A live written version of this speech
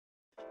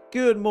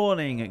Good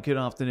morning, good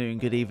afternoon,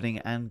 good evening,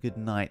 and good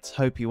night.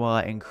 Hope you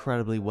are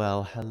incredibly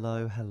well.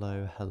 Hello,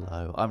 hello,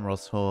 hello. I'm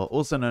Hoare,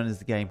 also known as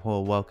the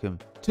GameHoare. Welcome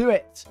to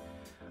it.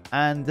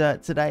 And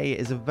today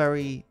is a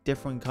very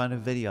different kind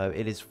of video.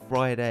 It is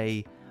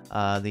Friday,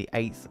 the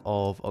 8th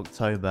of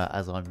October,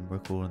 as I'm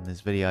recording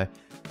this video.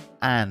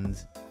 And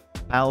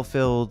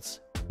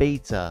Battlefield's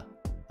beta,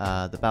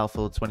 the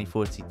Battlefield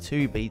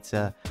 2042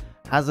 beta,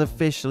 has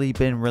officially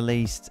been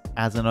released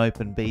as an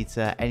open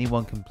beta.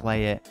 Anyone can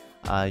play it.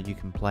 You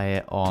can play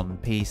it on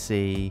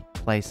PC,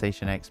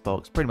 PlayStation,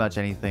 Xbox, pretty much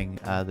anything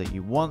that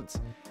you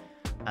want.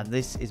 And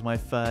this is my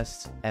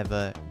first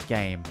ever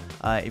game.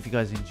 If you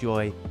guys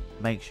enjoy,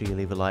 make sure you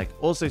leave a like.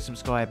 Also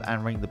subscribe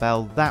and ring the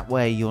bell. That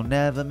way you'll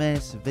never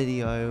miss a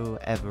video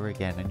ever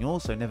again. And you'll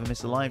also never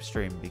miss a live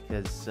stream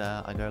because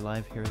I go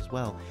live here as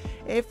well.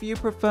 If you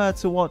prefer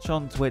to watch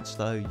on Twitch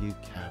though, you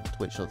can.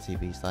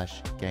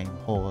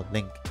 Twitch.tv/GameHoare.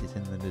 Link is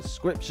in the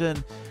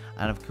description.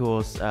 And of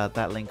course,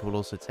 that link will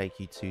also take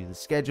you to the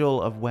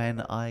schedule of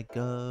when I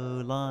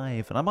go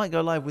live. And I might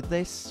go live with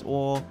this,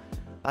 or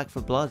Back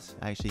 4 Blood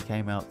actually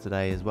came out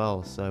today as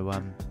well. So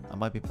I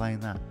might be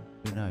playing that.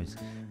 Who knows?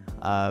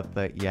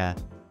 But yeah,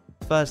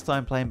 first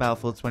time playing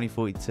Battlefield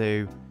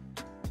 2042.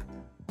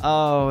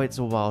 Oh, it's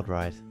a wild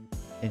ride.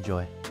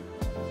 Enjoy.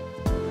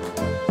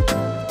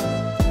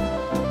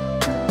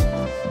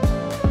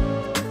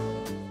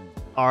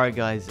 Alright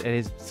guys, it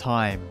is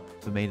time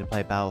for me to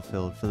play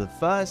Battlefield for the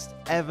first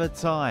ever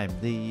time.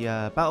 The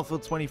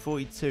Battlefield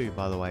 2042,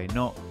 by the way,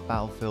 not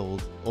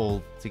Battlefield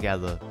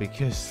altogether,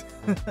 because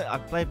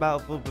I've played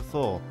Battlefield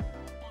before.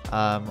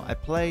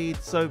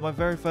 So my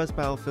very first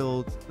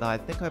Battlefield that I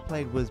think I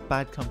played was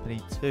Bad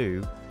Company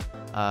 2.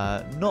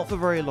 Not for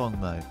very long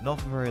though,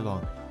 not for very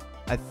long.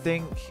 I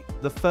think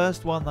the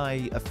first one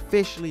I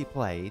officially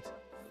played,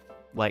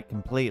 like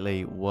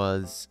completely,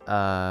 was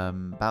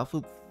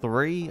Battlefield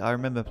 3. I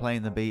remember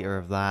playing the beta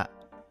of that,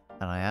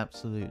 and I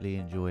absolutely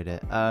enjoyed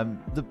it.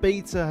 The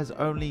beta has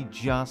only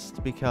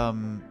just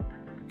become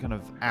kind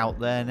of out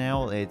there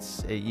now.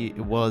 It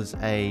was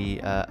a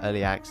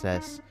early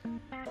access,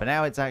 but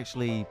now it's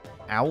actually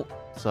out,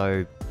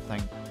 so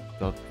thank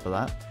God for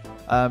that.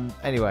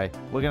 Anyway,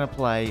 we're gonna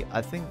play.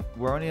 I think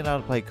we're only allowed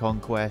to play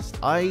Conquest.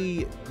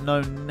 I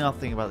know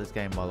nothing about this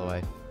game, by the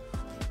way.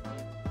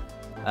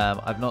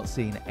 I've not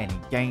seen any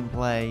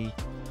gameplay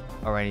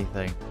or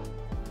anything.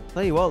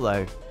 Tell you what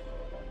though,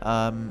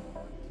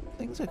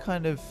 things are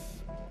kind of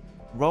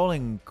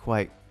rolling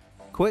quite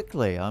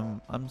quickly.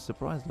 I'm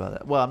surprised about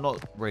that. Well, I'm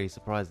not really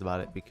surprised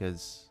about it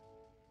because,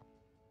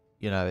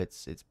 you know,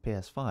 it's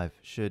PS5.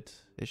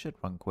 It should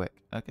run quick.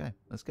 Okay,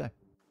 let's go.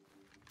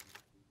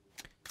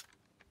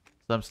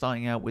 So I'm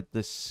starting out with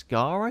the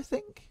Scar, I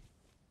think.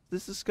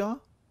 Is this the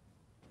Scar?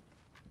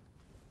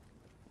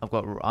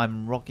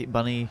 I'm Rocket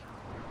Bunny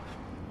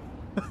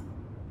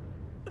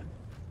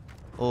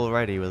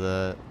already with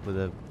a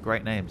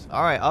great names.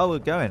 All right. Oh, we're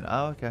going.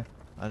 Oh, okay.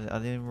 I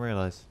didn't even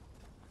realize.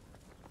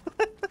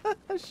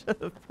 I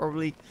should have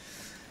probably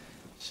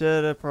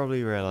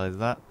realized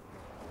that.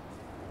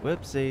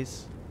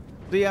 Whoopsies.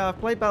 But yeah, I've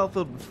played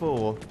Battlefield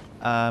before,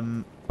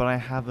 but I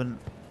haven't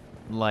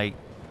played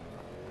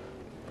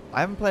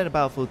a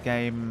Battlefield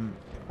game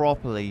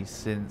properly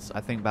since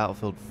I think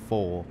Battlefield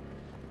 4.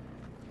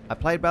 I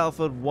played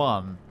Battlefield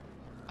 1,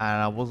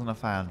 and I wasn't a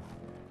fan.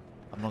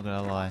 I'm not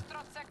gonna lie.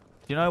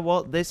 You know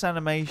what? This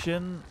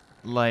animation,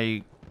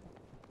 like,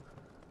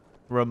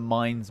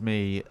 reminds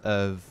me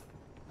of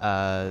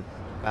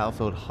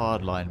Battlefield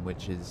Hardline,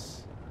 which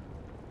is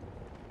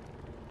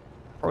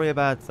probably a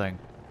bad thing.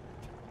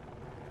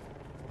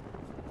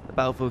 The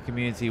Battlefield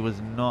community was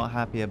not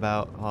happy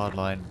about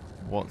Hardline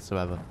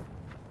whatsoever.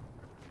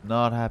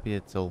 Not happy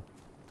at all.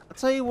 I'll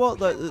tell you what,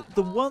 though,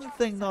 the one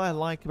thing that I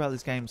like about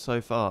this game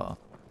so far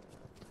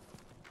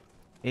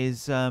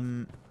is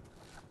the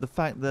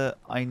fact that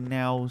I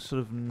now sort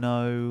of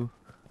know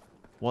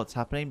what's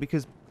happening,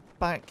 because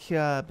back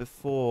in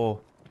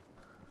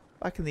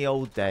the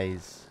old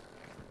days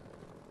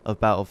of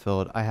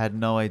Battlefield, I had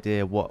no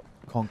idea what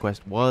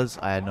Conquest was.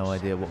 I had no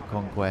idea what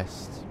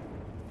Conquest,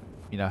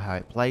 you know, how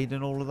it played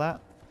and all of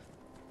that.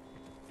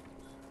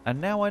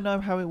 And now I know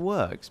how it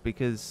works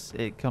because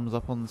it comes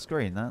up on the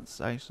screen. That's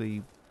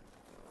actually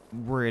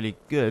really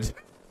good.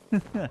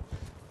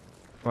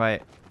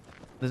 Right.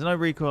 There's no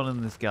recoil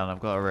in this gun.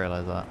 I've got to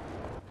realise that.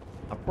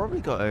 I've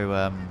probably got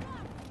to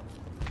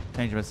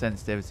change my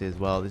sensitivity as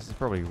well. This is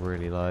probably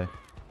really low.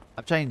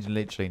 I've changed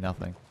literally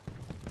nothing.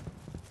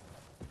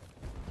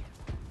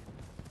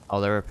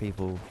 Oh, there are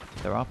people.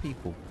 There are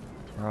people.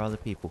 Where are the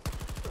people?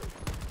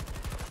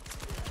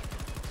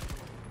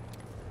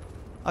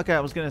 Okay, I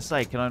was going to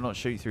say, can I not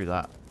shoot through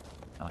that?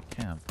 I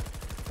can.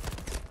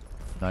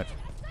 Nope.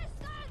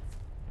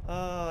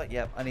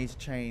 Yep, I need to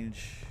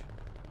change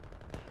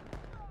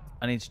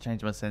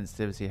my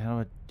sensitivity. How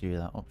do I do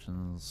that?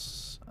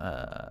 Options.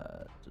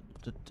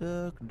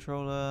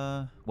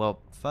 Controller.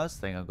 Well, first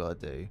thing I've got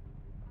to do,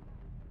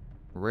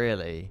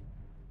 really,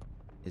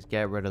 is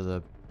get rid of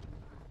the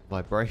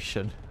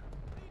vibration.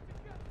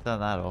 Turn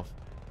that off.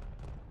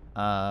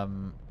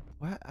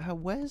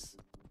 Where's...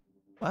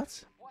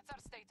 What? What's our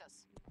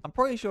status? I'm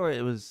pretty sure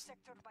it was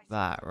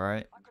that,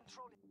 right?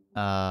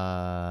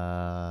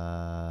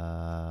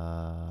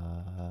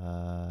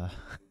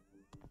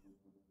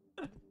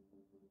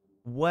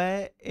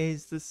 Where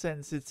is the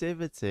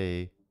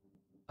sensitivity?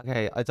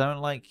 Okay, I don't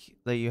like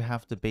that you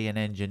have to be an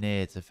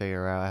engineer to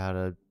figure out how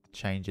to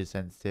change your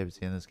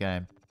sensitivity in this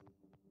game.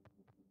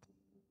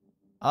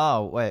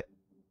 Oh, wait.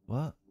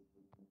 What?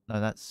 No,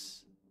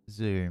 that's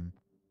zoom.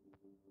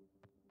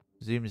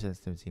 Zoom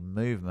sensitivity.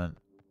 Movement.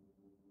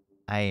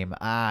 Aim.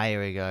 Ah,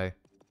 here we go.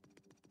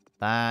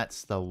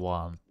 That's the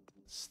one.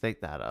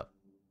 Stick that up.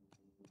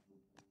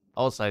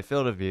 Also,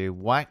 field of view.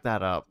 Whack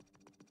that up.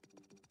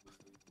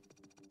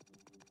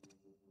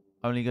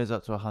 Only goes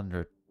up to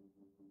 100.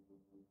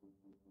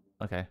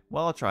 Okay.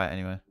 Well, I'll try it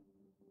anyway.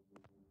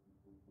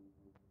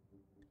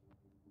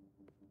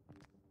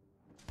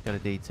 Got a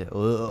detail.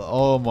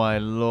 Oh my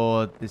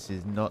lord. This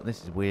is not...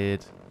 This is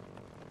weird.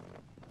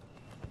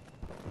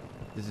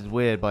 This is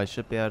weird, but I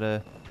should be able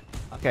to...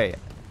 Okay.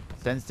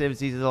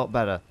 Sensitivity is a lot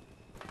better.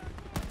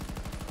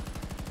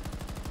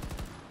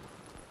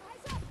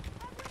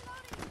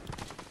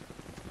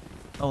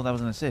 Oh, that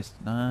was an assist.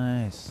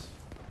 Nice.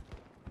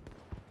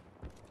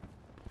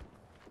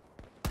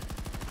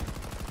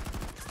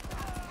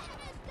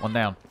 One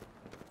down.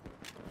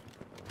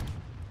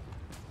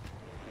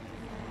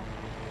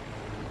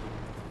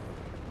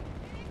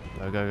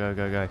 Go, go, go,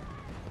 go, go.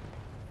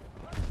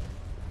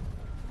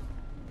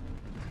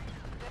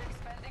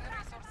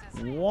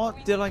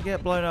 What did I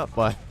get blown up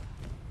by?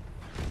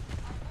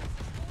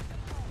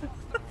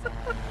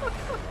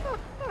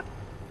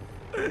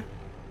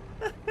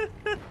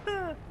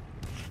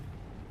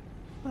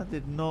 That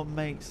did not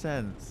make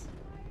sense.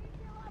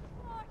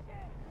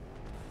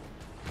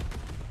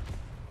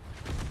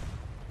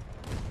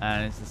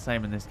 And it's the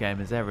same in this game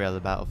as every other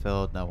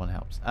Battlefield. No one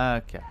helps.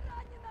 Okay.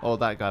 Oh,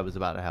 that guy was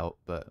about to help,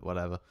 but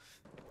whatever.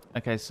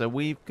 Okay, so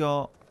we've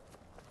got...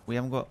 We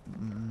haven't got...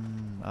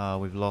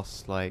 we've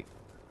lost, like...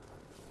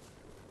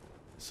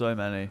 So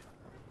many.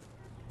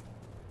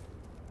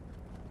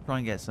 Try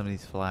and get some of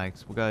these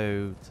flags. We'll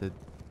go to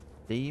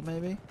D,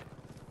 maybe?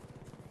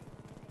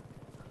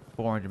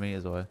 400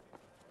 meters away.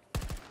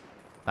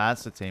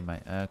 That's a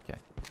teammate. Okay.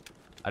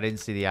 I didn't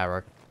see the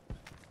arrow.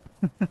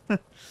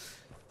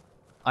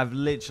 I've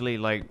literally,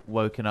 like,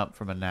 woken up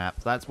from a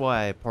nap. That's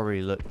why I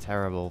probably look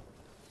terrible.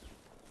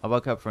 I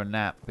woke up from a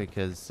nap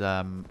because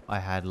I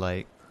had,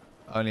 like,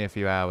 only a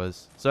few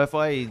hours. So if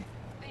I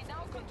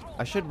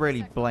should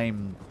really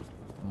blame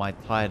my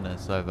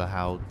tiredness over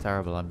how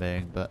terrible I'm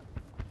being, but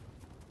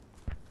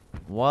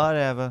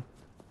whatever.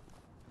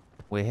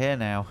 We're here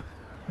now.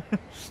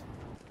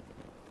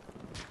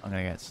 I'm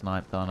gonna get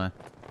sniped, aren't I?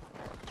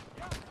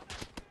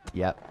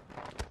 Yep.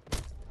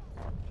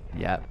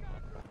 Yep.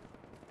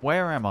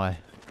 Where am I?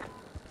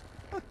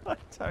 I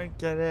don't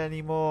get it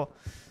anymore.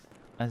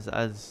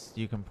 As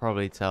you can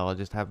probably tell, I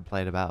just haven't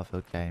played a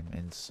Battlefield game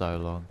in so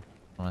long.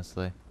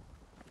 Honestly.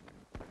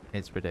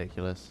 It's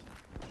ridiculous.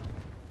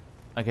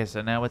 Okay,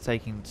 so now we're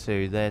taking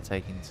 2, they're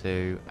taking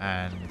 2,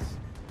 and...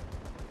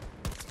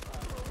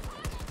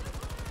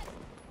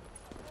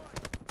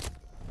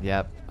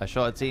 Yep, I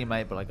shot a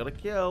teammate, but I got a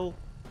kill.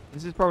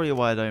 This is probably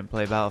why I don't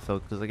play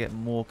Battlefield, because I get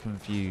more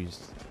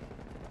confused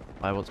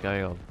by what's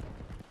going on.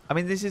 I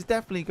mean, this is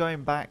definitely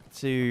going back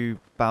to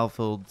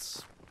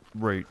Battlefield's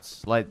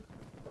roots. Like,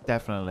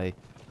 definitely.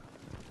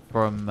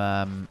 From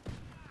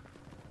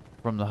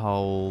the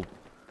whole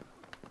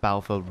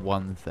Battlefield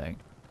 1 thing.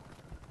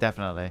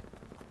 Definitely.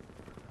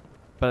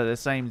 But at the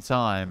same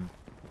time,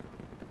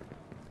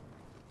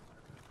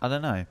 I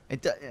don't know.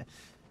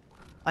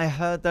 I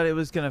heard that it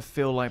was going to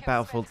feel like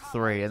Battlefield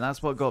 3, and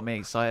that's what got me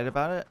excited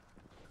about it.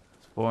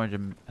 It's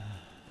 400...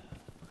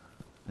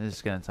 This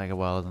is going to take a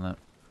while, isn't it?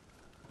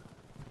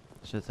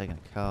 Should have taken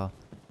a car.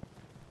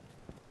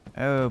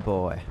 Oh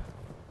boy.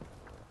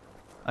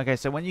 Okay,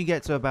 so when you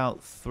get to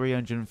about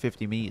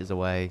 350 meters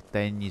away,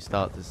 then you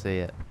start to see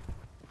it.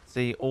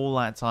 See, all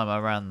that time I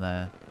ran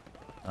there,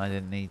 I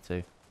didn't need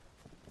to.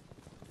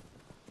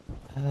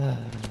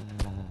 And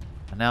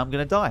now I'm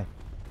gonna die.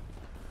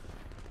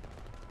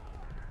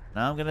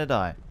 Now I'm gonna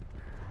die.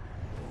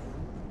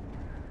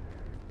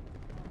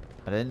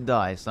 I didn't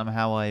die.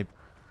 Somehow I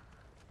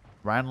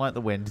ran like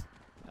the wind.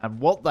 And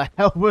what the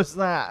hell was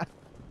that?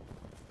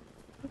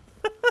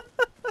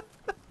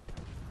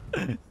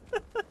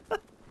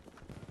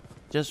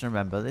 Just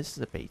remember, this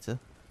is a beta.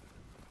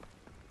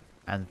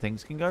 And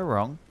things can go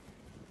wrong.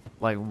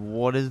 Like,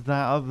 what is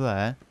that up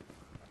there?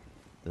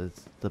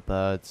 There's the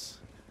birds.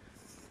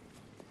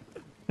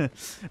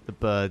 The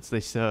birds, they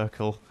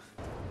circle.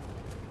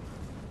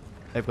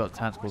 They've got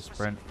tactical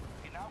sprint.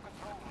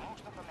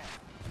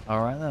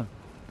 Alright then.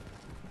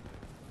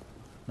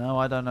 No,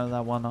 I don't know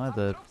that one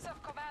either.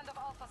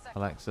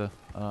 Alexa.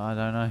 I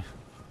don't know.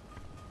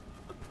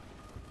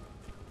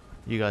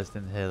 You guys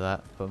didn't hear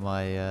that, but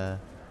my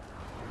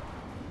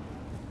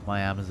my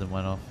Amazon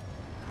went off.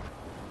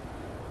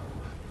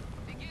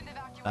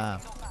 Ah,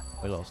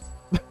 we lost.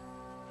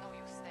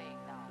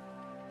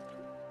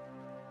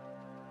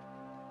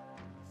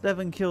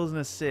 7 kills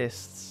and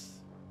assists.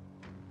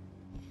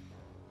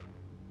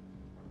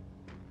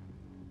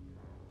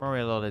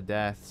 Probably a lot of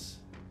deaths.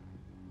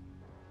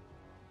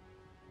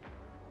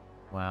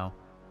 Wow.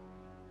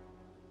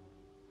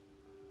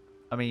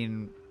 I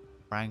mean,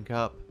 rank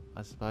up,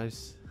 I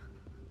suppose.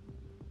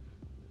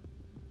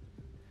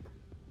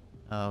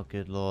 Oh,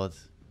 good lord.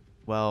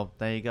 Well,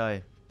 there you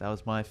go. That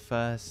was my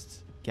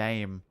first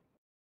game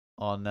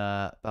on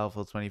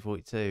Battlefield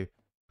 2042.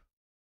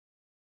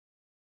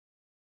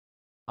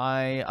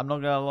 I'm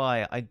not gonna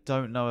lie, I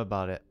don't know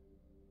about it.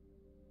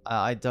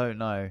 I don't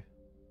know.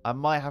 I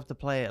might have to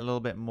play it a little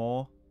bit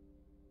more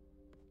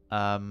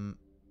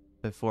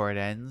before it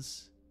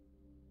ends,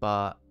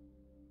 but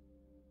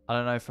I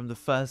don't know. From the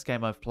first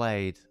game I've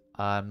played,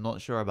 I'm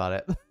not sure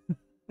about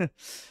it.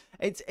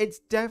 It's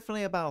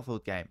definitely a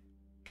Battlefield game.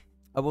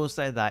 I will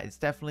say that it's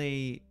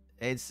definitely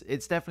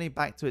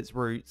back to its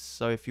roots.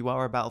 So if you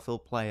are a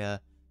Battlefield player,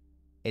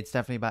 it's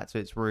definitely back to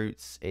its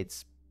roots.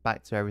 It's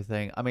back to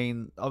everything. I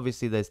mean,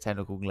 obviously there's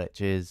technical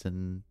glitches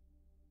and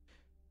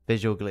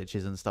visual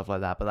glitches and stuff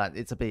like that, but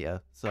it's a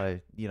beta, so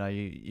you know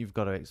you've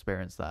got to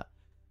experience that,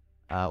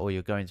 or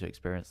you're going to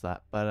experience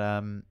that.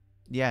 But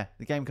yeah,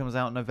 the game comes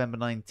out November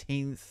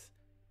 19th.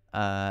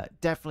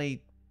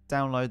 Definitely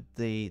download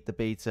the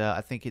beta.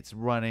 I think it's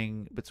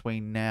running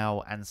between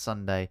now and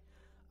Sunday.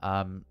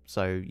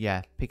 So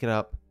yeah, pick it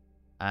up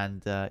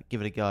and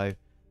give it a go.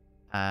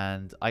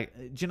 And do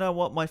you know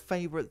what my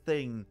favorite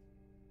thing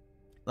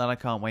that I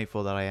can't wait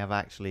for, that I have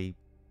actually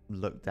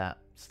looked at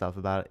stuff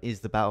about,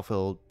 is the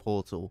Battlefield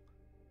portal,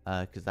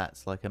 because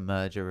that's like a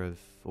merger of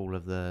all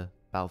of the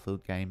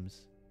Battlefield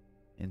games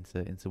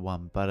into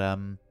one. But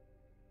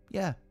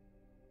yeah,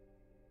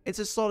 it's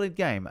a solid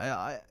game.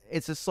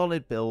 It's a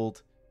solid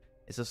build.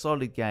 It's a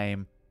solid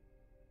game.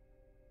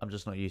 I'm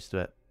just not used to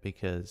it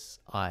because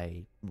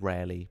I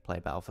rarely play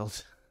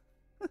Battlefield.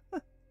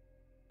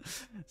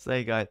 So there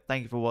you go.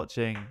 Thank you for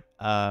watching.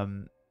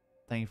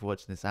 Thank you for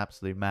watching this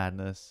absolute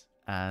madness.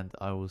 And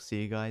I will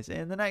see you guys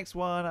in the next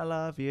one. I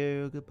love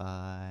you.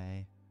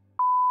 Goodbye.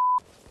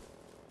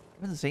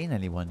 I haven't seen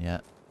anyone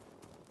yet.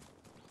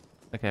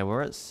 Okay,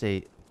 we're at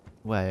C.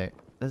 Wait,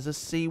 there's a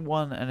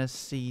C1 and a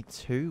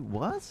C2?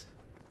 What?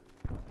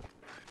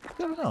 What's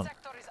going on?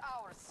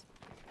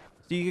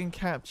 So you can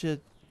capture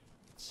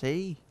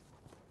C?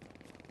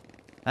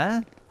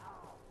 Huh?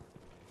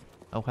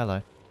 Oh,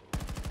 hello.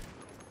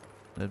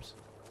 Oops.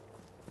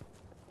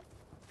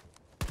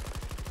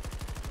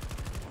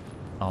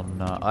 Oh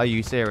no, are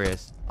you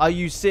serious? Are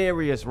you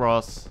serious,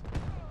 Ross?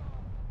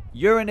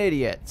 You're an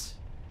idiot.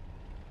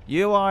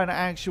 You are an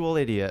actual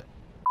idiot.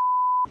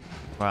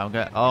 Right, I'm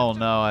going. Oh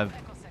no,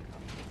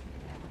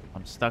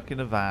 I'm stuck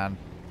in a van.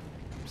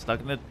 I'm stuck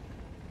in a.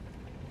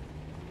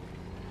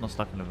 Not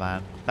stuck in a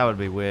van. That would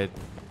be weird.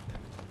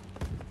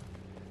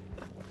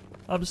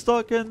 I'm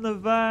stuck in the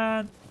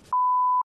van.